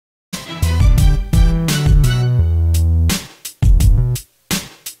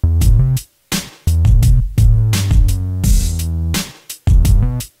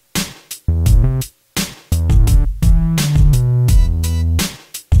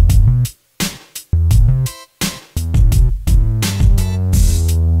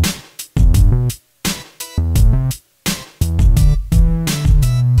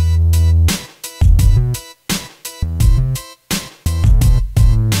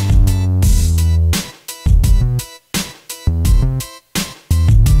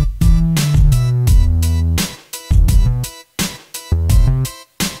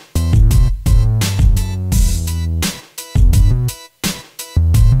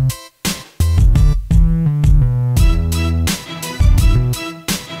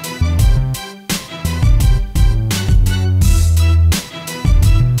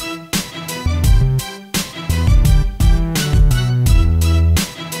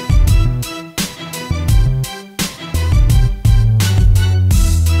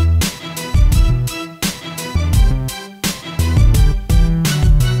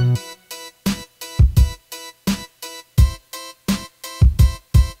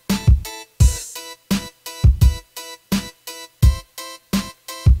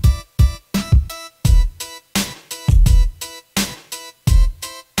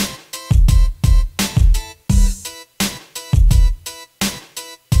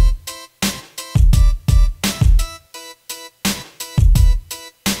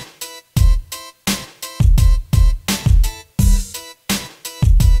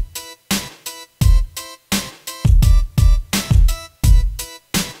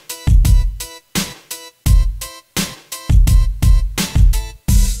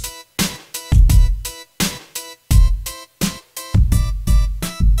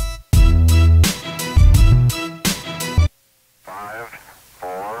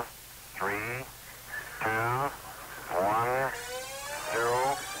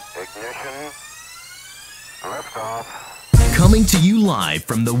Coming to you live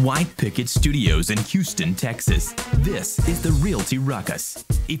from the White Picket Studios in Houston, Texas, this is the Realty Ruckus.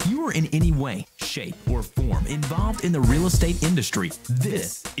 If you are in any way, shape, or form involved in the real estate industry,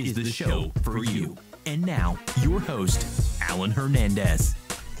 this is the show for you. And now, your host, Alan Hernandez.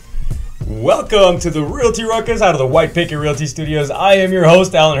 Welcome to the Realty Ruckus out of the White Picket Realty Studios. I am your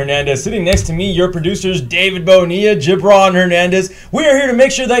host, Alan Hernandez. Sitting next to me, your producers, David Bonilla, Gibran Hernandez. We are here to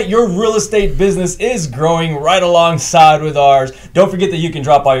make sure that your real estate business is growing right alongside with ours. Don't forget that you can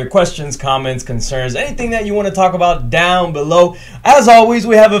drop all your questions, comments, concerns, anything that you want to talk about down below. As always,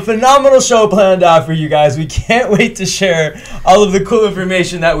 we have a phenomenal show planned out for you guys. We can't wait to share all of the cool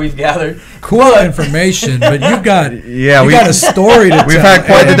information that we've gathered. Cool information, but you got a story to tell. We've had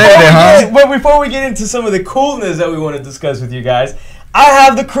quite the day there, huh? But before we get into some of the coolness that we want to discuss with you guys, I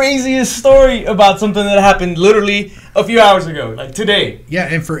have the craziest story about something that happened literally a few hours ago, like today.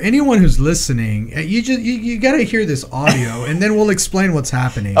 Yeah, and for anyone who's listening, you got to hear this audio, and then we'll explain what's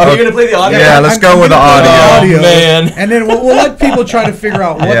happening. Oh, you're going to play the audio? Yeah, let's go with the audio. Oh, man. And then we'll let people try to figure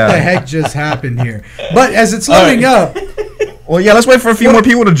out what the heck just happened here. But as it's loading up... Well, yeah, let's wait for a few more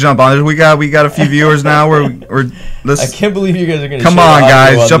people to jump on it. We got a few viewers now. I can't believe you guys are going to come on,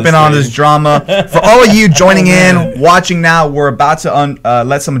 guys, jump in on this drama. For all of you joining in, watching now, we're about to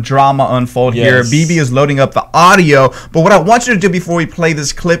let some drama unfold here. BB is loading up the audio, but what I want you to do before we play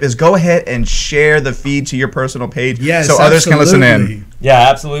this clip is go ahead and share the feed to your personal page so others can listen in. Yeah,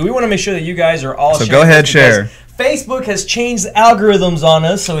 absolutely. We want to make sure that you guys are all So go ahead, share. Facebook has changed algorithms on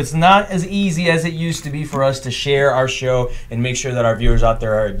us, so it's not as easy as it used to be for us to share our show and make sure that our viewers out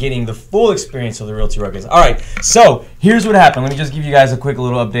there are getting the full experience of the Realty Ruckus. All right, so here's what happened. Let me just give you guys a quick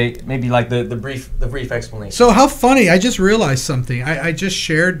little update, maybe like the brief explanation. So how funny, I just realized something. I just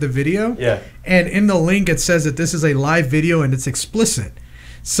shared the video, and in the link it says that this is a live video and it's explicit.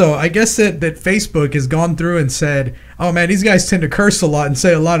 So I guess that Facebook has gone through and said, oh man, these guys tend to curse a lot and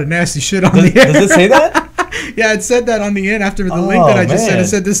say a lot of nasty shit on the air. Does it say that? Yeah, it said that on the end after the link that I just said. It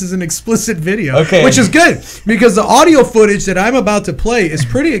said this is an explicit video, which is good because the audio footage that I'm about to play is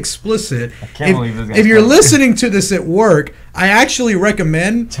pretty explicit. I can't believe this. If you're listening to this at work, I actually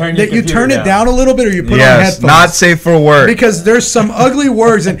recommend that you turn it down a little bit or you put on headphones. Not safe for work. Because there's some ugly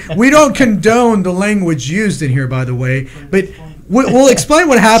words, and we don't condone the language used in here, by the way, but... We'll explain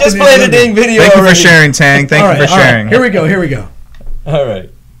what happened. Just play the dang video. Thank you for sharing, Tang. Thank you for sharing. Here we go. All right.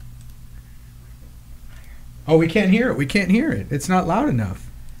 Oh, we can't hear it. It's not loud enough.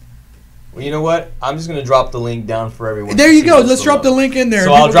 Well, you know what? I'm just going to drop the link down for everyone. There you go. Let's drop the link in there.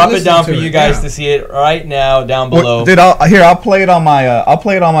 So I'll drop it down for you guys to see it right now down below. I'll play it on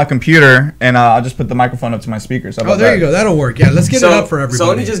my computer, and I'll just put the microphone up to my speakers. Oh, there you go. That'll work. Yeah, let's get it up for everybody. So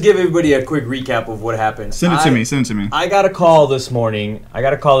let me just give everybody a quick recap of what happened. Send it to me. I got a call this morning.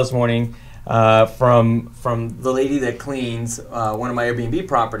 From the lady that cleans one of my Airbnb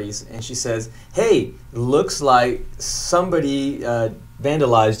properties, and she says, "Hey, looks like somebody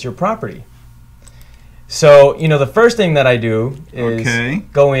vandalized your property." So, the first thing that I do is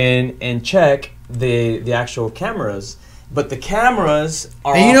go in and check the actual cameras. But the cameras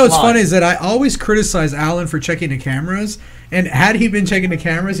are And what's funny is that I always criticize Alan for checking the cameras. And had he been checking the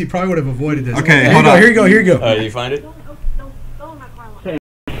cameras, he probably would have avoided this. Okay, Here you go. You find it?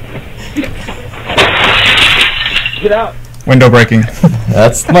 Get out. Window breaking.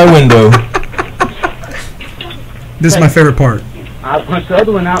 That's my window. This is my favorite part. I'll punch the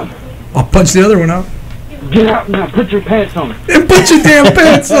other one out. I'll punch the other one out. Get out now. Put your pants on. And put your damn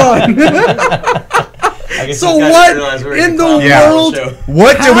pants on. So what in the world?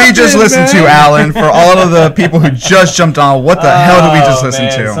 What did we just listen to, Alan? For all of the people who just jumped on, what the hell did we just listen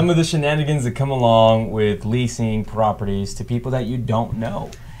to? Some of the shenanigans that come along with leasing properties to people that you don't know.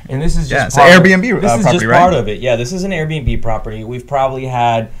 And this is just Airbnb this is property, just part of it. Yeah, this is an Airbnb property. We've probably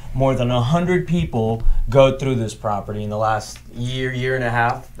had more than 100 people go through this property in the last year and a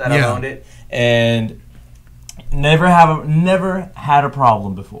half that I've owned it, and never had a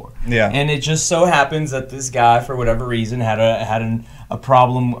problem before. Yeah. And it just so happens that this guy, for whatever reason, had a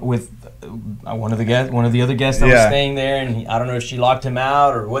problem with one of the other guests that was staying there, and I don't know if she locked him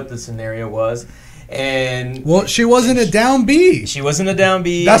out or what the scenario was. And she wasn't a down B. She wasn't a down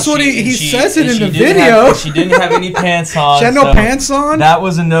B. That's what he says it in the video. She didn't have any pants on. She had no pants on. That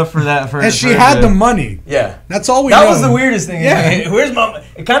was enough for that. And she had the money. Yeah, that's all we know. That was the weirdest thing. Yeah, where's my?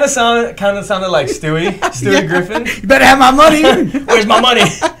 It kind of sounded like Stewie Griffin. You better have my money. Where's my money?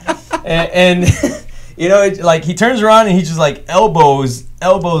 And like he turns around and he just like elbows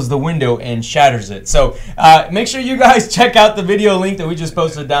elbows the window and shatters it. So make sure you guys check out the video link that we just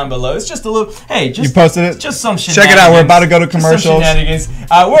posted down below. It's just a little, hey, just, you posted it? Just some shenanigans. Check it out. We're about to go to commercials.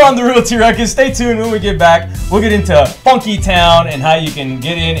 We're on the Realty Ruckus. Stay tuned. When we get back, we'll get into Funkytown and how you can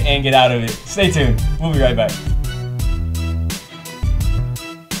get in and get out of it. Stay tuned. We'll be right back.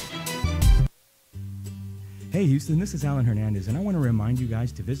 Hey Houston, this is Alan Hernandez, and I want to remind you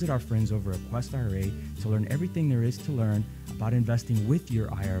guys to visit our friends over at Quest IRA to learn everything there is to learn about investing with your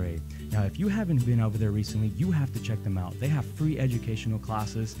IRA. Now, if you haven't been over there recently, you have to check them out. They have free educational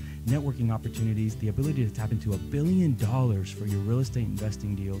classes, networking opportunities, the ability to tap into $1 billion for your real estate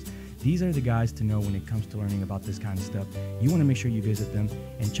investing deals. These are the guys to know when it comes to learning about this kind of stuff. You want to make sure you visit them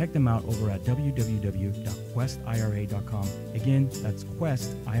and check them out over at www.questira.com. Again, that's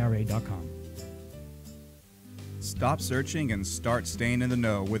questira.com. Stop searching and start staying in the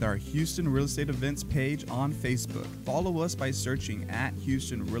know with our Houston Real Estate Events page on Facebook. Follow us by searching at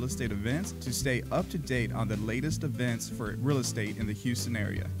Houston Real Estate Events to stay up to date on the latest events for real estate in the Houston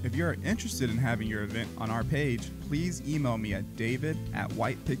area. If you are interested in having your event on our page, please email me at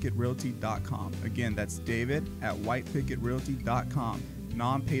david@whitepicketrealty.com. Again, that's david@whitepicketrealty.com.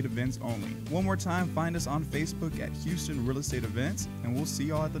 Non-paid events only. One more time, find us on Facebook at Houston Real Estate Events, and we'll see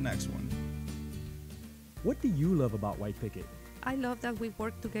y'all at the next one. What do you love about White Picket? I love that we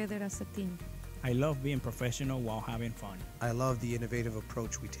work together as a team. I love being professional while having fun. I love the innovative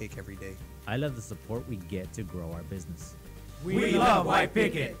approach we take every day. I love the support we get to grow our business. We love White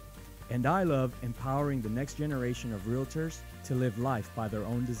Picket. And I love empowering the next generation of realtors to live life by their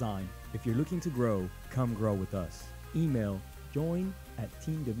own design. If you're looking to grow, come grow with us. Email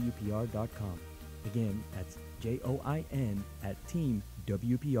join@teamwpr.com. Again, that's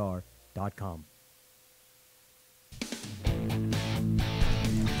join@teamwpr.com.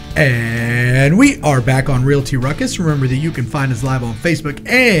 And we are back on Realty Ruckus. Remember that you can find us live on Facebook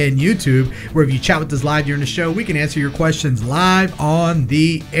and YouTube, where if you chat with us live during the show, we can answer your questions live on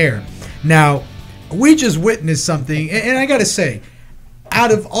the air. Now, we just witnessed something, and I got to say,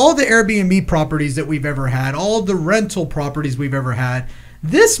 out of all the Airbnb properties that we've ever had, all the rental properties we've ever had,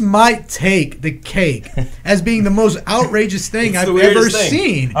 this might take the cake as being the most outrageous thing I've ever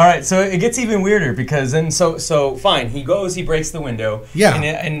seen. All right, so it gets even weirder because then, so fine, he goes, he breaks the window. Yeah.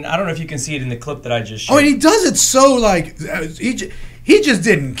 And I don't know if you can see it in the clip that I just showed. Oh, and he does it so like, he just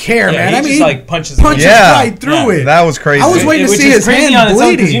didn't care, man. I mean, he just like punches right through it. That was crazy. I was waiting to see his hand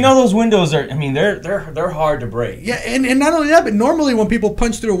bleeding. Because you know those windows are, I mean, they're hard to break. Yeah, and not only that, but normally when people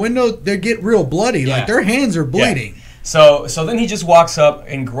punch through a window, they get real bloody. Like their hands are bleeding. Yeah. So then he just walks up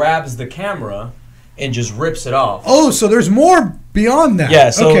and grabs the camera and just rips it off. Oh, so there's more beyond that.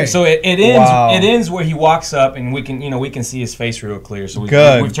 Yeah. So it ends. Wow. It ends where he walks up and we can see his face real clear. So we've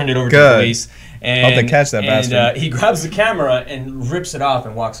turned it over to the police. And hope they catch that bastard. He grabs the camera and rips it off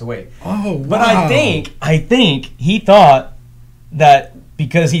and walks away. Oh, wow. But I think he thought that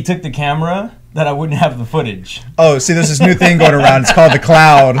because he took the camera, that I wouldn't have the footage. Oh, see, there's this new thing going around. It's called the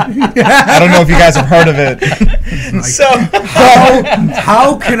cloud. I don't know if you guys have heard of it. Like, so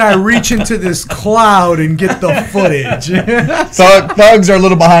how can I reach into this cloud and get the footage? Thugs are a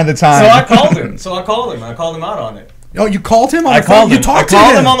little behind the time. So I called him. I called him out on it. Oh, you called him on the phone? Called him. You talked to him? I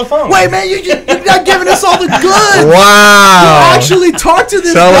called him on the phone. Wait, man, you're not giving us all the goods. Wow. You actually talked to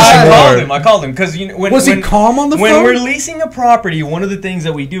this guy. I called him because was he calm on the phone? When we're leasing a property, one of the things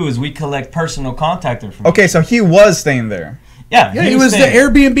that we do is we collect personal contact information. Okay, so he was staying there. Yeah, he was the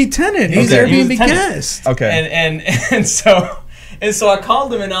Airbnb tenant. He's Airbnb guest. Okay. And so I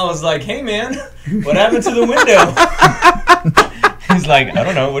called him and I was like, "Hey, man, what happened to the window?" He's like, "I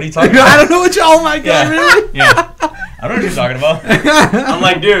don't know. What are you talking about?" I don't know what you. Oh my god, really? Yeah. I don't know what you're talking about. I'm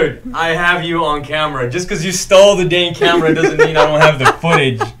like, dude, I have you on camera. Just because you stole the dang camera doesn't mean I don't have the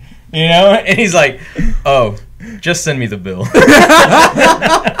footage. You know? And he's like, oh, just send me the bill.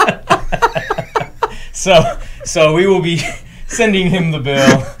 So we will be sending him the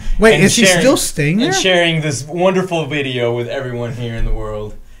bill. Wait, is he still staying there? And sharing this wonderful video with everyone here in the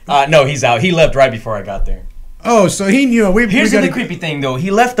world. No, he's out. He left right before I got there. Oh, so he knew. Here's the creepy thing, though.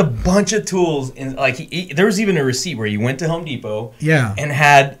 He left a bunch of tools, in, like there was even a receipt where he went to Home Depot, and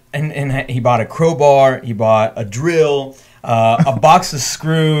he bought a crowbar, he bought a drill, a box of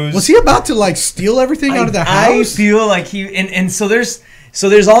screws. Was he about to like steal everything out of the house? I feel like he and so there's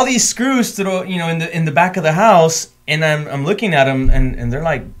all these screws to the, in the back of the house, and I'm looking at them and they're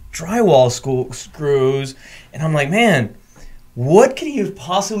like drywall screws, and I'm like, man, what could he have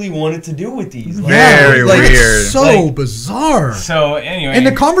possibly wanted to do with these? Very weird. It's so bizarre. So anyway, and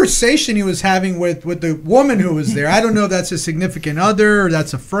the conversation he was having with the woman who was there, I don't know if that's a significant other or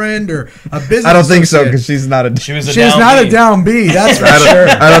that's a friend or a business. I don't think so because she's not a. She's not a down B. That's for sure.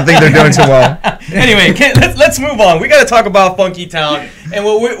 I don't think they're doing too well. Anyway, let's move on. We got to talk about Funkytown, and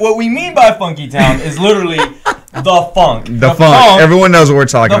what we mean by Funkytown is literally. The funk. The funk. Everyone knows what we're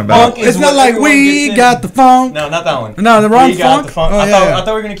talking about. It's not like we got the funk. No, not that one. No, the wrong we got funk. The funk. Oh, I thought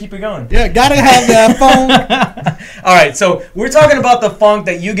we were going to keep it going. Yeah, gotta have that funk. All right, so we're talking about the funk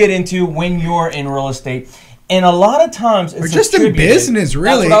that you get into when you're in real estate. And a lot of times it's or just in business,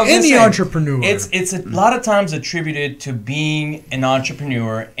 really. Any entrepreneur. It's a lot of times attributed to being an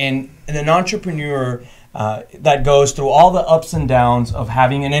entrepreneur and an entrepreneur that goes through all the ups and downs of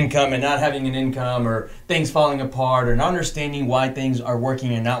having an income and not having an income, or things falling apart, or not understanding why things are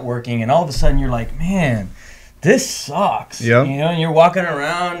working and not working, and all of a sudden you're like, man, this sucks. Yep. You know, and you're walking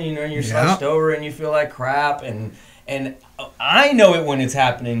around, you know, and you're slouched over and you feel like crap, and I know it when it's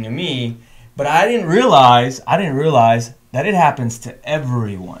happening to me, but I didn't realize that it happens to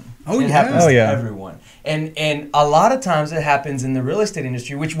everyone. It happens to everyone. And a lot of times it happens in the real estate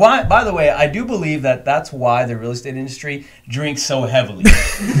industry, which, by the way, I do believe that's why the real estate industry drinks so heavily.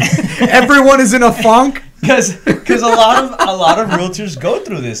 Everyone is in a funk? Because a lot of realtors go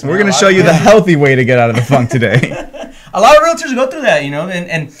through this. We're going to show you the healthy way to get out of the funk today. A lot of realtors go through that, you know,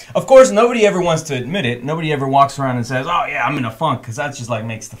 and of course nobody ever wants to admit it. Nobody ever walks around and says, "Oh yeah, I'm in a funk," because that just like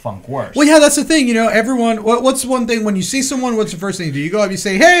makes the funk worse. Well, yeah, that's the thing, you know. Everyone, what's one thing when you see someone? What's the first thing you do? You go up, you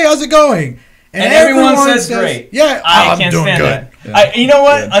say, "Hey, how's it going?" And everyone says great. Yeah, I can't stand that. Yeah. You know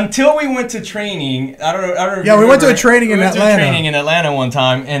what? Yeah. Until we went to training, I don't know. Yeah, we went to a training in Atlanta. We went to a training in Atlanta one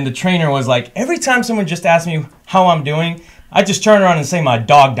time, and the trainer was like, every time someone just asks me how I'm doing, I just turn around and say my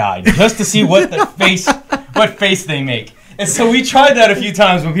dog died, just to see what face they make. And so we tried that a few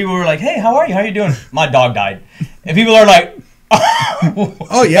times when people were like, "Hey, how are you? How are you doing?" My dog died, and people are like,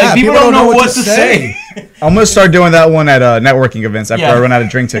 "Oh yeah." Like, people don't know what to say. I'm gonna start doing that one at networking events after I run out of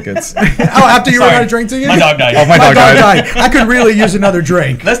drink tickets. After you run out of drink tickets? My dog died. Oh, my dog died. I could really use another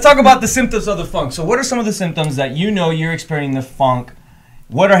drink. Let's talk about the symptoms of the funk. So, what are some of the symptoms that you know you're experiencing the funk?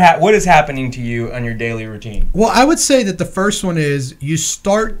 What is happening to you on your daily routine? Well, I would say that the first one is you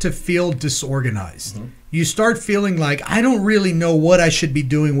start to feel disorganized. Mm-hmm. You start feeling like, I don't really know what I should be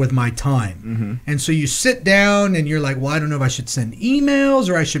doing with my time. Mm-hmm. And so you sit down and you're like, well, I don't know if I should send emails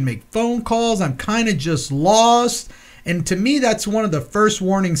or I should make phone calls. I'm kind of just lost. And to me, that's one of the first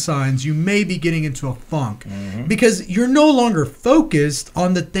warning signs you may be getting into a funk, because you're no longer focused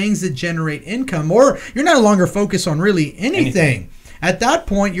on the things that generate income, or you're no longer focused on really anything. At that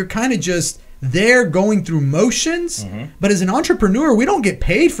point, you're kind of just there going through motions. But as an entrepreneur, we don't get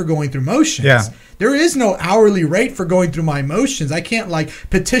paid for going through motions. Yeah. There is no hourly rate for going through my motions. I can't like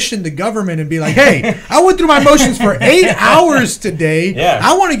petition the government and be like, hey, I went through my motions for 8 hours today. Yeah.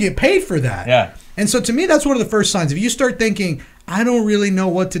 I want to get paid for that. Yeah. And so to me, that's one of the first signs. If you start thinking, I don't really know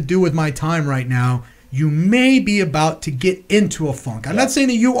what to do with my time right now, you may be about to get into a funk. I'm not saying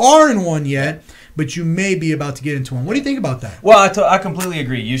that you are in one yet, but you may be about to get into one. What do you think about that? Well, I completely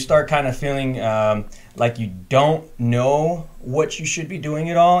agree. You start kind of feeling like you don't know what you should be doing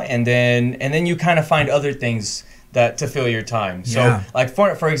at all, and then you kind of find other things that to fill your time. So, like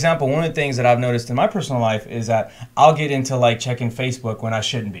for example, one of the things that I've noticed in my personal life is that I'll get into like checking Facebook when I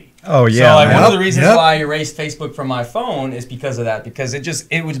shouldn't be. Oh yeah. So like one of the reasons why I erased Facebook from my phone is because of that, because it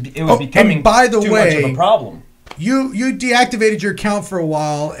was becoming too much of a problem. You deactivated your account for a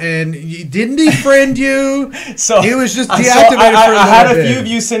while, and you didn't defriend you. So it was just deactivated for a little bit. I had a few of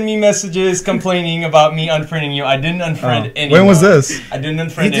you send me messages complaining about me unfriending you. I didn't unfriend anyone. When was this? I didn't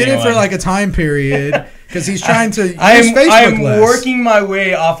unfriend anyone. He did it for like a time period because he's trying to use Facebook I am less. working my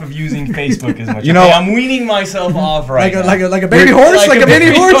way off of using Facebook as much. You know, I'm weaning myself off right now. Like a baby horse? Like a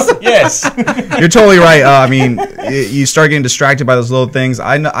mini horse? Yes. You're totally right. I mean, you start getting distracted by those little things.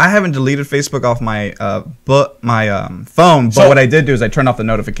 I haven't deleted Facebook off my phone, but what I did do is I turned off the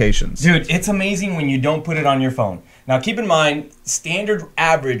notifications. Dude, it's amazing when you don't put it on your phone. Now, keep in mind, standard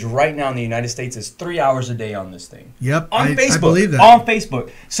average right now in the United States is 3 hours a day on this thing. Yep, on Facebook. I believe that. On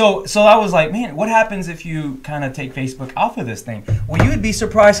Facebook. So I was like, man, what happens if you kind of take Facebook off of this thing? Well, you would be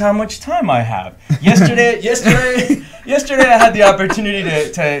surprised how much time I have. Yesterday I had the opportunity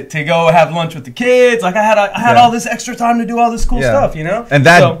to go have lunch with the kids. Like I had all this extra time to do all this cool stuff, you know? And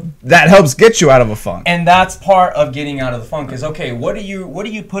that helps get you out of a funk. And that's part of getting out of the funk is, okay, what are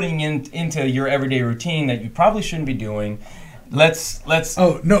you putting into your everyday routine that you probably shouldn't be doing? Let's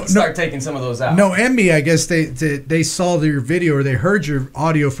start taking some of those out. No, Emmy, I guess they saw your video or they heard your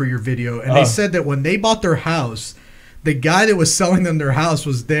audio for your video, and they said that when they bought their house, the guy that was selling them their house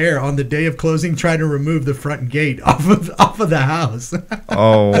was there on the day of closing trying to remove the front gate off of the house.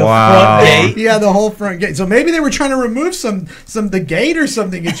 Oh, wow. Front gate? Yeah, the whole front gate. So maybe they were trying to remove the gate or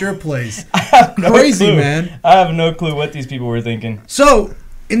something at your place. I have no Crazy, clue. man. I have no clue what these people were thinking. So,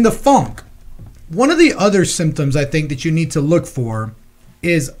 in the funk, one of the other symptoms I think that you need to look for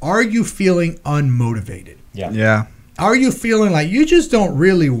is, are you feeling unmotivated? Yeah. Are you feeling like you just don't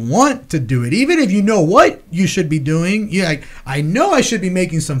really want to do it? Even if you know what you should be doing. You're like, I know I should be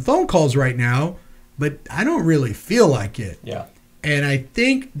making some phone calls right now, but I don't really feel like it. Yeah. And I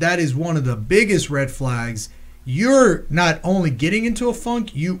think that is one of the biggest red flags. You're not only getting into a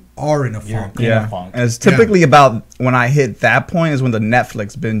funk, you are in a funk. Yeah. And it's typically about when I hit that point is when the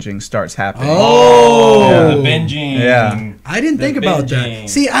Netflix binging starts happening. Oh, the binging. Yeah. I didn't think about that.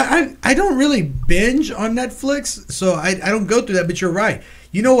 See, I don't really binge on Netflix, so I don't go through that, but you're right.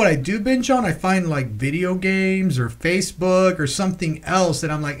 You know what I do binge on? I find like video games or Facebook or something else that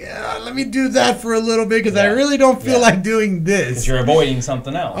I'm like, let me do that for a little bit because I really don't feel like doing this. Because you're avoiding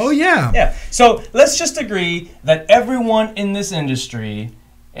something else. Oh, yeah. Yeah. So let's just agree that everyone in this industry,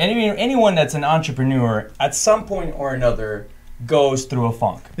 anyone that's an entrepreneur, at some point or another goes through a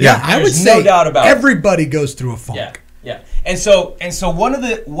funk. Yeah, I would say no doubt about everybody goes through a funk. Yeah. Yeah. And so one of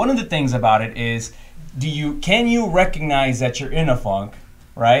the things about it is, can you recognize that you're in a funk?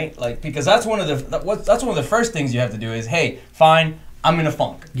 Right, like, because that's one of the first things you have to do is, hey, fine, I'm in a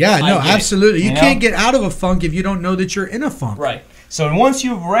funk. Yeah, no, absolutely. You know? can't get out of a funk if you don't know that you're in a funk. Right. So once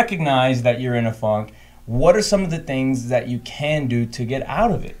you've recognized that you're in a funk, what are some of the things that you can do to get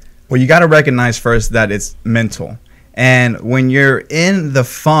out of it? Well, you got to recognize first that it's mental. And when you're in the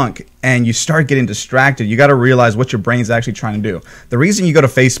funk and you start getting distracted, you got to realize what your brain's actually trying to do. The reason you go to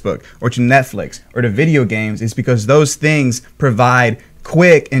Facebook or to Netflix or to video games is because those things provide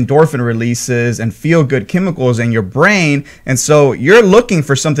quick endorphin releases and feel-good chemicals in your brain, and so you're looking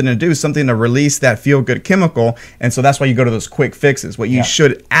for something to do, something to release that feel-good chemical, and so that's why you go to those quick fixes. What you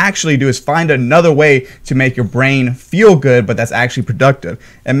should actually do is find another way to make your brain feel good, but that's actually productive.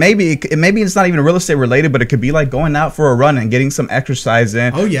 And maybe it's not even real estate related, but it could be like going out for a run and getting some exercise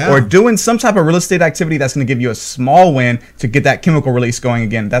in, or doing some type of real estate activity that's going to give you a small win to get that chemical release going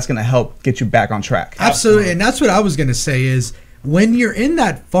again. That's going to help get you back on track. Absolutely, and that's what I was going to say is, when you're in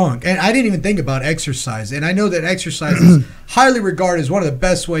that funk, and I didn't even think about exercise, and I know that exercise is highly regarded as one of the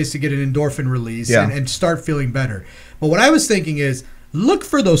best ways to get an endorphin release and start feeling better. But what I was thinking is, look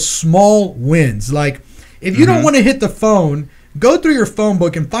for those small wins. Like, if you don't want to hit the phone, go through your phone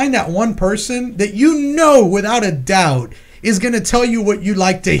book and find that one person that you know without a doubt is going to tell you what you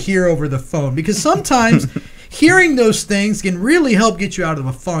like to hear over the phone. Because sometimes hearing those things can really help get you out of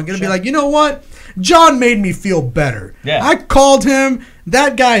a funk. It'll be like, you know what? John made me feel better. Yeah. I called him.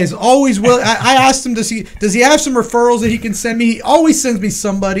 That guy is always willing. I asked him, does he have some referrals that he can send me? He always sends me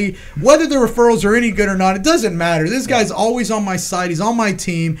somebody. Whether the referrals are any good or not, it doesn't matter. This guy's always on my side. He's on my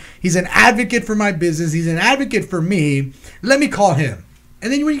team. He's an advocate for my business. He's an advocate for me. Let me call him.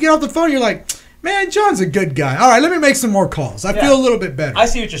 And then when you get off the phone, you're like, man, John's a good guy. All right, let me make some more calls. I feel a little bit better. I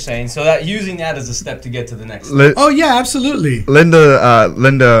see what you're saying. So that using that as a step to get to the next step. Oh, yeah, absolutely.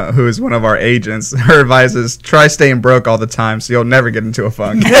 Linda, who is one of our agents, her advice is try staying broke all the time so you'll never get into a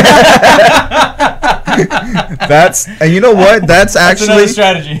funk. And you know what? That's actually another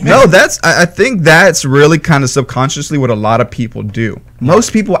strategy. No, I think that's really kind of subconsciously what a lot of people do.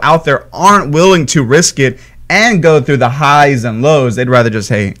 Most people out there aren't willing to risk it and go through the highs and lows. They'd rather just,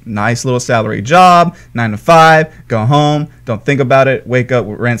 hey, nice little salary job, 9 to 5, go home, don't think about it, wake up,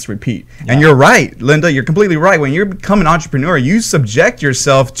 rinse, repeat. And you're right, Linda, you're completely right. When you become an entrepreneur, you subject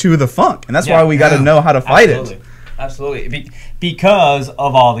yourself to the funk. And that's why we got to know how to fight it. Absolutely. Because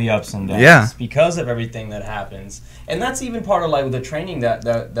of all the ups and downs. Yeah. Because of everything that happens. And that's even part of like the training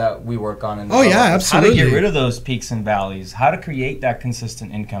that we work on. Oh, yeah, absolutely. How to get rid of those peaks and valleys. How to create that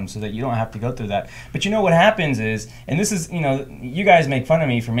consistent income so that you don't have to go through that. But you know what happens is, and this is, you guys make fun of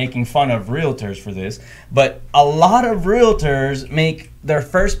me for making fun of realtors for this, but a lot of realtors make their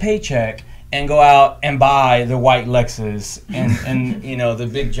first paycheck and go out and buy the white Lexus and the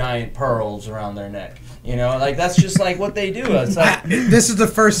big giant pearls around their neck. Like that's just like what they do. It's like, this is the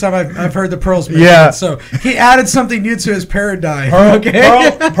first time I've heard the pearls mentioned. Yeah. So he added something new to his paradigm.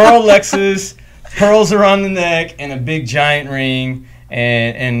 Pearl Lexus, pearls around the neck, and a big giant ring,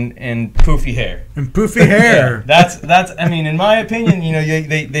 and poofy hair. And poofy hair. Yeah, that's. I mean, in my opinion,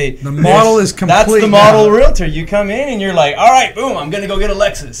 the model is complete. That's the model realtor. You come in and you're like, all right, boom, I'm gonna go get a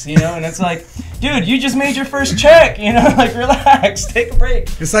Lexus. And it's like, dude, you just made your first check. Like relax, take a break.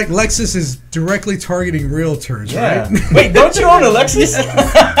 It's like Lexus is directly targeting realtors, right? Wait, don't you own a Lexus?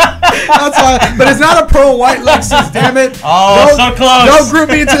 That's why, but it's not a pro white Lexus, damn it. Oh, so close. Don't group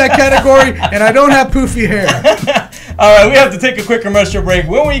me into that category, and I don't have poofy hair. All right, we have to take a quick commercial break.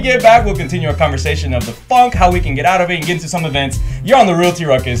 When we get back, we'll continue our conversation of the funk, how we can get out of it, and get into some events. You're on the Realty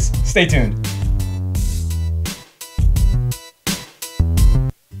Ruckus. Stay tuned.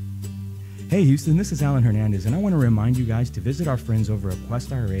 Hey Houston, this is Alan Hernandez, and I want to remind you guys to visit our friends over at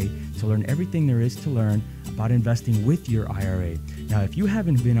Quest IRA to learn everything there is to learn about investing with your IRA. Now, if you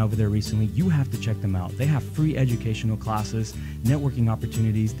haven't been over there recently, you have to check them out. They have free educational classes, networking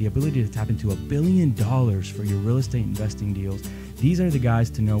opportunities, the ability to tap into $1 billion for your real estate investing deals. These are the guys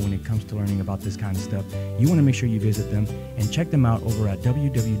to know when it comes to learning about this kind of stuff. You want to make sure you visit them and check them out over at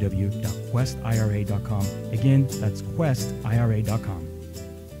www.questira.com. Again, that's questira.com.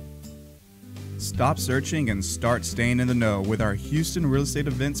 Stop searching and start staying in the know with our Houston Real Estate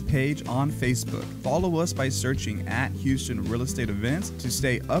Events page on Facebook. Follow us by searching at Houston Real Estate Events to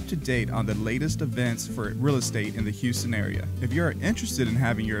stay up to date on the latest events for real estate in the Houston area. If you are interested in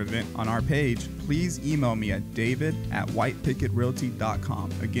having your event on our page, please email me at david@whitepicketrealty.com.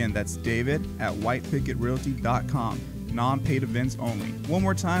 Again, that's david@whitepicketrealty.com. Non-paid events only. One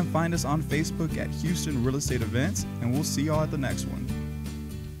more time, find us on Facebook at Houston Real Estate Events, and we'll see y'all at the next one.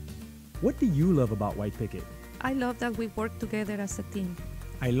 What do you love about White Picket? I love that we work together as a team.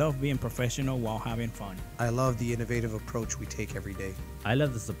 I love being professional while having fun. I love the innovative approach we take every day. I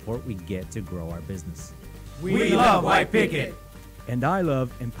love the support we get to grow our business. We love White Picket. And I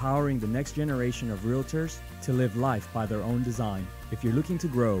love empowering the next generation of realtors to live life by their own design. If you're looking to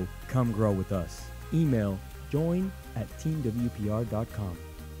grow, come grow with us. Email join@teamwpr.com.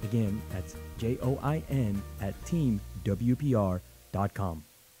 Again, that's join@teamwpr.com.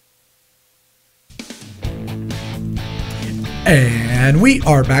 And we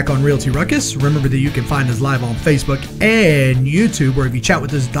are back on Realty Ruckus. Remember that you can find us live on Facebook and YouTube, where if you chat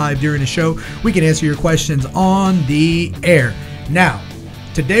with us live during the show, we can answer your questions on the air. Now,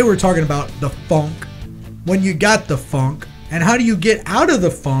 today we're talking about the funk, when you got the funk, and how do you get out of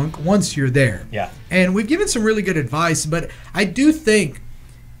the funk once you're there. Yeah. And we've given some really good advice, but I do think,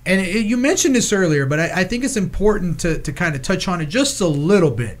 and you mentioned this earlier, but I think it's important to kind of touch on it just a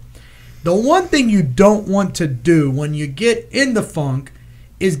little bit. The one thing you don't want to do when you get in the funk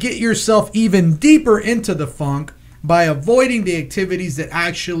is get yourself even deeper into the funk by avoiding the activities that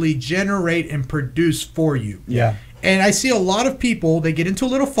actually generate and produce for you. Yeah. And I see a lot of people, they get into a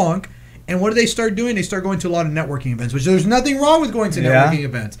little funk, and what do they start doing? They start going to a lot of networking events, which there's nothing wrong with going to networking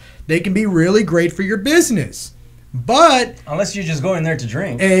events. They can be really great for your business. But unless you're just going there to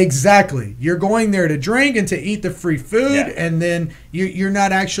drink. Exactly. You're going there to drink and to eat the free food, and then you're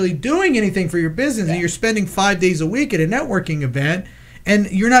not actually doing anything for your business, and you're spending 5 days a week at a networking event,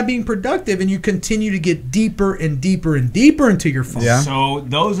 and you're not being productive, and you continue to get deeper and deeper and deeper into your funk. Yeah. So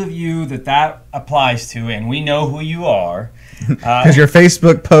those of you that applies to, and we know who you are. Because your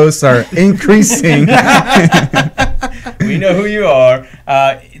Facebook posts are increasing. We know who you are.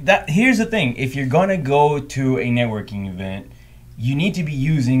 Here's the thing. If you're going to go to a networking event, you need to be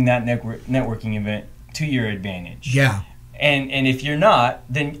using that networking event to your advantage. Yeah. And if you're not,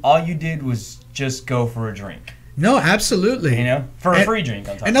 then all you did was just go for a drink. No, absolutely. You know, for a free drink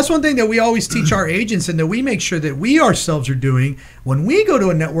on top. And that's one thing that we always teach our agents, and that we make sure that we ourselves are doing when we go to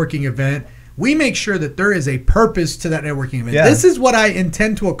a networking event. We make sure that there is a purpose to that networking event. Yeah. This is what I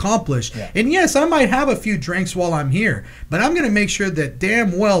intend to accomplish. Yeah. And yes, I might have a few drinks while I'm here, but I'm going to make sure that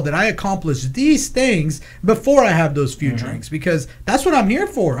damn well that I accomplish these things before I have those few drinks, because that's what I'm here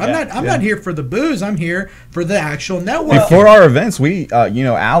for. I'm not here for the booze. I'm here for the actual network. Before our events, we,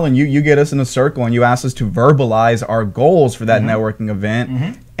 Alan, you get us in a circle and you ask us to verbalize our goals for that networking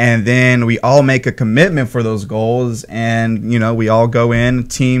event. And then we all make a commitment for those goals, and, we all go in,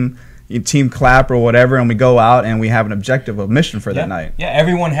 team clap or whatever, and we go out and we have an objective, a mission for that night. Yeah,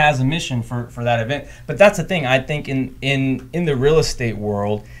 everyone has a mission for that event. But that's the thing. I think in the real estate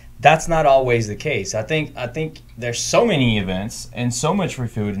world, that's not always the case. I think there's so many events and so much free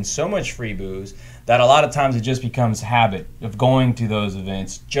food and so much free booze that a lot of times it just becomes habit of going to those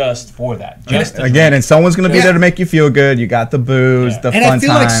events just for that. And someone's going to be there to make you feel good. You got the booze, the fun time. And I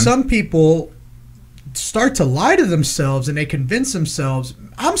feel like some people start to lie to themselves, and they convince themselves,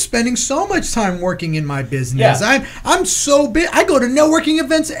 I'm spending so much time working in my business. Yeah. I'm so big. I go to networking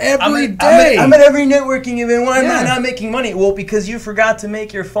events every day. I'm at every networking event. Why am I not making money? Well, because you forgot to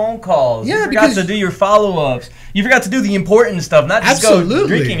make your phone calls. You forgot to do your follow-ups. You forgot to do the important stuff, not just go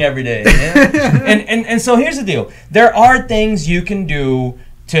drinking every day. and so here's the deal. There are things you can do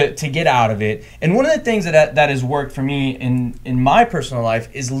to get out of it. And one of the things that has worked for me in my personal life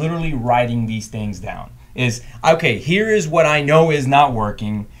is literally writing these things down. Is, okay, here is what I know is not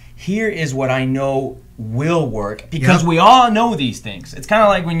working. here is what I know will work, because we all know these things. It's kind of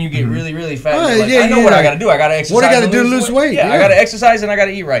like when you get really, really fat. I know what I got to do. I got to exercise. What I got to do to lose weight? Yeah, I got to exercise and I got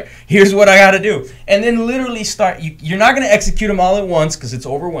to eat right. Here's what I got to do. And then literally start. You're not going to execute them all at once because it's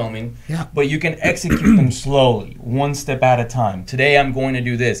overwhelming. Yeah. But you can execute them slowly, one step at a time. Today I'm going to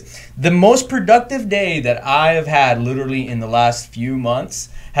do this. The most productive day that I have had literally in the last few months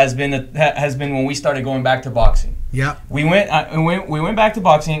has been when we started going back to boxing. Yeah, we went back to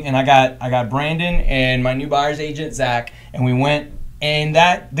boxing, and I got Brandon and my new buyer's agent Zach, and we went, and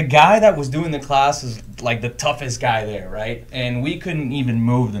the guy that was doing the class is like the toughest guy there, right? And we couldn't even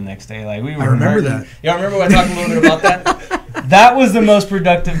move the next day. Like we were. I remember that. Yeah, I remember I talked a little bit about that. That was the most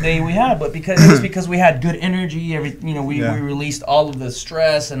productive day we had, but because we had good energy, we released all of the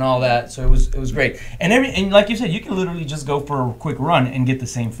stress and all that, so it was great. And like you said, you can literally just go for a quick run and get the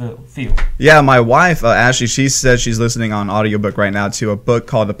same feel. Yeah, my wife Ashley, she says she's listening on audiobook right now to a book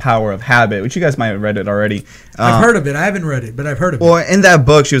called The Power of Habit, which you guys might have read it already. I've heard of it. I haven't read it, but I've heard of it. Well, in that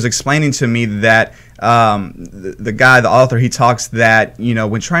book, she was explaining to me that the guy, the author, he talks that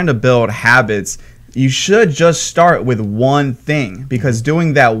when trying to build habits, you should just start with one thing, because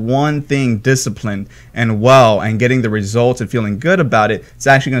doing that one thing disciplined and well and getting the results and feeling good about it, it's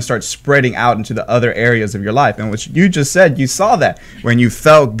actually going to start spreading out into the other areas of your life. And what you just said, you saw that when you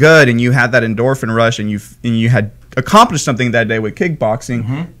felt good and you had that endorphin rush and you had accomplished something that day with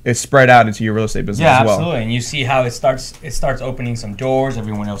kickboxing, it spread out into your real estate business as well. Yeah, absolutely. And you see how it starts opening some doors.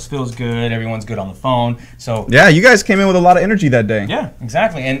 Everyone else feels good. Everyone's good on the phone. So yeah, you guys came in with a lot of energy that day. Yeah,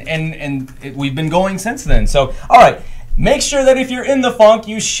 exactly. And we've been going since then. So all right, make sure that if you're in the funk,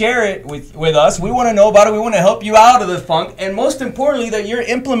 you share it with us. We want to know about it. We want to help you out of the funk, and most importantly, that you're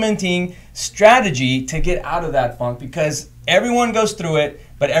implementing strategy to get out of that funk, because everyone goes through it,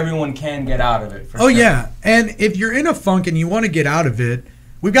 but everyone can get out of it. Oh, sure. Yeah. And if you're in a funk and you want to get out of it,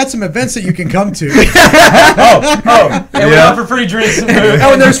 we've got some events that you can come to. And we offer free drinks and food.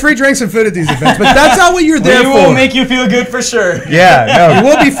 And there's free drinks and food at these events. But that's not what you're there for. We will make you feel good for sure. Yeah, you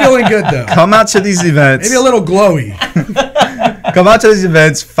will be feeling good, though. Come out to these events. Maybe a little glowy. Come out to these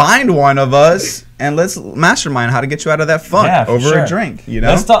events, find one of us, and let's mastermind how to get you out of that funk over a drink.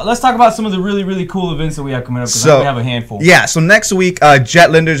 Let's talk about some of the really, really cool events that we have coming up, because we have a handful. Yeah, so next week,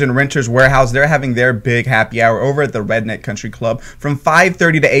 Jet Lenders and Renters Warehouse, they're having their big happy hour over at the Redneck Country Club from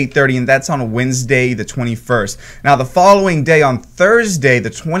 5:30 to 8:30, and that's on Wednesday the 21st. Now, the following day, on Thursday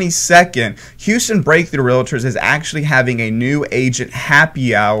the 22nd, Houston Breakthrough Realtors is actually having a new agent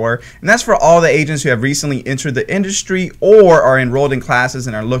happy hour, and that's for all the agents who have recently entered the industry or are enrolled in classes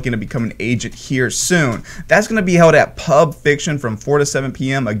and are looking to become an agent here soon. That's going to be held at Pub Fiction from 4 to 7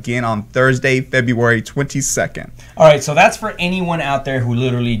 p.m. again on Thursday, February 22nd. All right, so that's for anyone out there who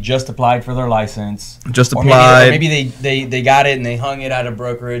literally just applied for their license. Just applied. Or maybe they got it and they hung it at a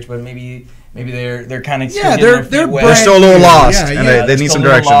brokerage, but maybe they're kind of they're still a little lost, and they need some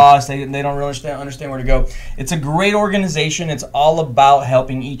direction. Lost. They don't really understand where to go. It's a great organization. It's all about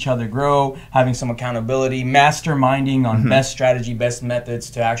helping each other grow, having some accountability, masterminding on best strategy, best methods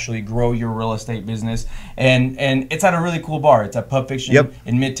to actually grow your real estate business. And it's at a really cool bar. It's at Pub Fiction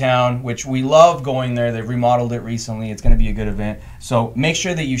in Midtown, which we love going there. They've remodeled it recently. It's going to be a good event. So make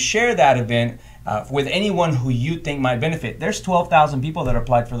sure that you share that event with anyone who you think might benefit. There's 12,000 people that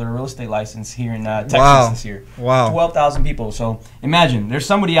applied for their real estate license here in Texas this year. Wow. 12,000 people. So imagine, there's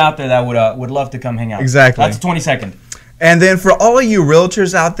somebody out there that would love to come hang out. Exactly. That's 22nd. And then for all of you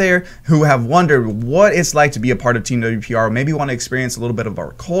realtors out there who have wondered what it's like to be a part of Team WPR, or maybe want to experience a little bit of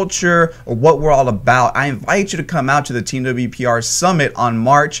our culture or what we're all about, I invite you to come out to the Team WPR Summit on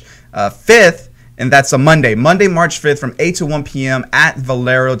March 5th. And that's a Monday, March 5th from 8 to 1 p.m. at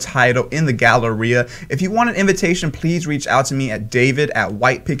Valero Title in the Galleria. If you want an invitation, please reach out to me at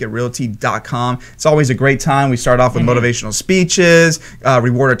david@whitepicketrealty.com. It's always a great time. We start off with motivational speeches,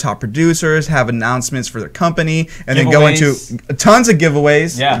 reward our top producers, have announcements for their company, and then go into tons of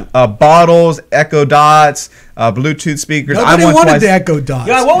giveaways. Yeah. Bottles, Echo Dots, Bluetooth speakers. Nobody wanted the Echo Dots.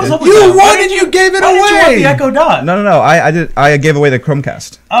 Yeah, what was up with you that? wanted, you gave it away. Why did you want the Echo Dot? No. I gave away the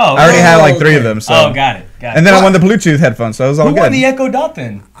Chromecast. Oh, I already had like 3 of them. So. Oh, got it. And then I won the Bluetooth headphones, so it was all good. Who won the Echo Dot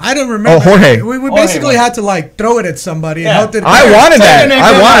then? I don't remember. Oh, Jorge. We basically had to like throw it at somebody and hope that I wanted that.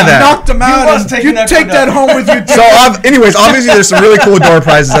 Knocked them out. You take that home with you. So, anyways, obviously there's some really cool door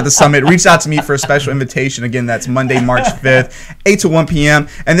prizes at the summit. Reach out to me for a special invitation. Again, that's Monday, March 5th, 8 to 1 p.m.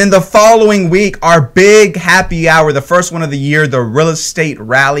 And then the following week, our big happy hour, the first one of the year, the real estate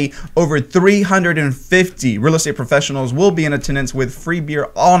rally. Over 350 real estate professionals will be in attendance with free beer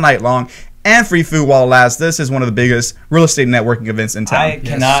all night long and free food while it lasts. This is one of the biggest real estate networking events in town. I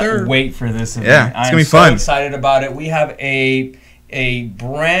cannot wait for this event. Yeah, it's going to be fun. I'm so excited about it. We have a a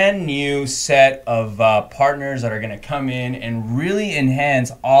brand new set of partners that are going to come in and really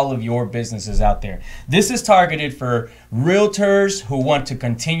enhance all of your businesses out there. This is targeted for realtors who want to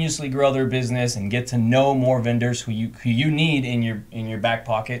continuously grow their business and get to know more vendors who you need in your back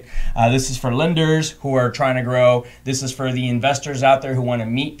pocket. This is for lenders who are trying to grow. This is for the investors out there who want to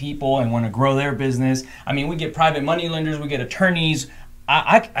meet people and want to grow their business. I mean, we get private money lenders, we get attorneys.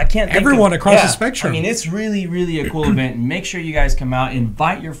 I can't think everyone across the spectrum. I mean, it's really, really a cool event. Make sure you guys come out,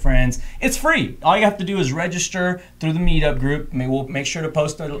 invite your friends. It's free. All you have to do is register through the meetup group. We'll make sure to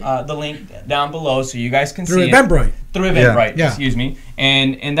post the link down below so you guys can see it. Through Eventbrite, excuse me.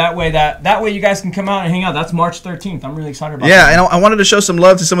 And that way you guys can come out and hang out. That's March 13th. I'm really excited about that. Yeah, and I wanted to show some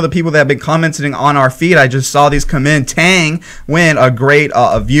love to some of the people that have been commenting on our feed. I just saw these come in. Tang went a great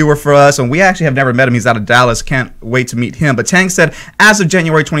viewer for us, and we actually have never met him. He's out of Dallas. Can't wait to meet him. But Tang said, as of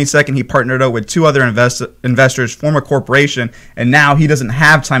January 22nd, he partnered up with 2 other investors, form a corporation, and now he doesn't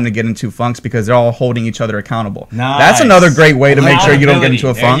have time to get into funks because they're all holding each other accountable. Nice. That's another great way to make sure you don't get into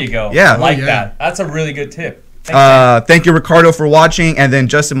a funk. There you go. Yeah. I like that. That's a really good tip. Thank you, Ricardo, for watching. And then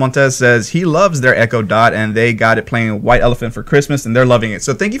Justin Montez says he loves their Echo Dot, and they got it playing White Elephant for Christmas, and they're loving it.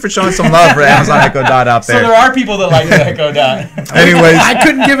 So thank you for showing some love for Amazon Echo Dot out there. So there are people that like the Echo Dot. Anyways, I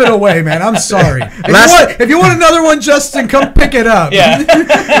couldn't give it away, man. I'm sorry. If you want another one, Justin, come pick it up.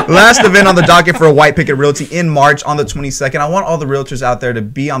 Yeah. Last event on the docket for a White Picket Realty in March on the 22nd. I want all the realtors out there to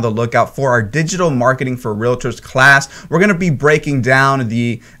be on the lookout for our digital marketing for realtors class. We're going to be breaking down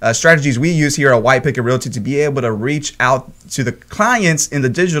the strategies we use here at White Picket Realty to be able to reach out to the clients in the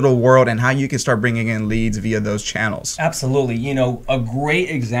digital world and how you can start bringing in leads via those channels. Absolutely. You know, a great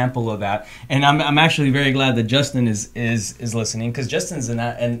example of that, and I'm actually very glad that Justin is listening, because Justin's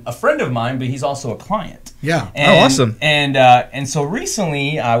a friend of mine, but he's also a client. Yeah. And, awesome. And so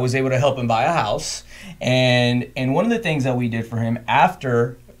recently I was able to help him buy a house, and one of the things that we did for him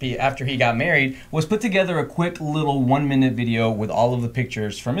after he got married was put together a quick little 1-minute video with all of the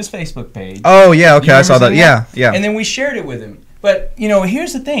pictures from his Facebook page. Oh yeah, okay, I saw that. Yeah. And then we shared it with him. But you know,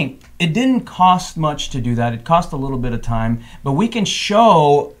 here's the thing. It didn't cost much to do that. It cost a little bit of time, but we can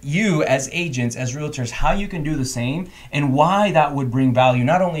show you as agents, as realtors, how you can do the same and why that would bring value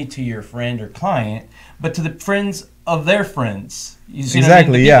not only to your friend or client, but to the friends of their friends. You see what I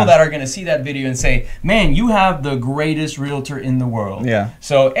mean? The people that are going to see that video and say, man, you have the greatest realtor in the world. Yeah.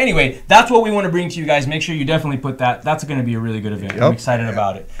 So anyway, that's what we want to bring to you guys. Make sure you definitely put that. That's going to be a really good event. I'm excited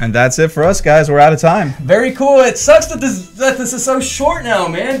about it. And that's it for us, guys. We're out of time. Very cool. It sucks that this is so short now,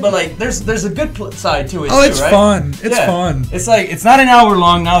 man. But like, there's a good side to it. Oh, it's fun. It's fun. It's like, it's not an hour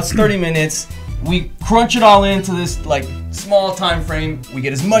long now. It's 30 minutes. We crunch it all into this like small time frame. We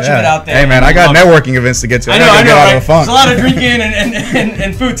get as much of it out there. Hey man, I got networking events to get to. I know, right? There's a lot of drinking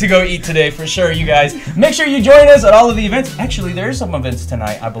and food to go eat today for sure, you guys. Make sure you join us at all of the events. Actually, there is some events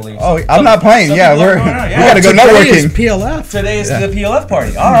tonight, I believe. Oh, I'm not playing. Yeah, we gotta go networking. Today is PLF. Today is the PLF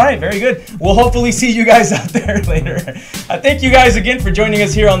party. All right, very good. We'll hopefully see you guys out there later. I thank you guys again for joining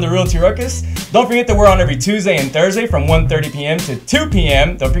us here on the Realty Ruckus. Don't forget that we're on every Tuesday and Thursday from 1:30 p.m. to 2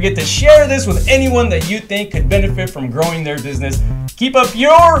 p.m. Don't forget to share this with anyone that you think could benefit from growing their business. Keep up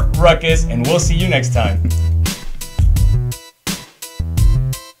your ruckus, and we'll see you next time.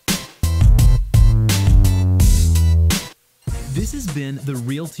 This has been the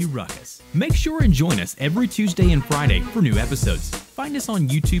Realty Ruckus. Make sure and join us every Tuesday and Friday for new episodes. Find us on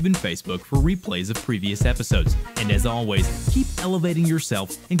YouTube and Facebook for replays of previous episodes. And as always, keep elevating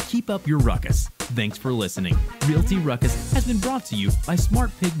yourself and keep up your ruckus. Thanks for listening. Realty Ruckus has been brought to you by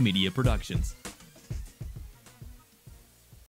Smart Pig Media Productions.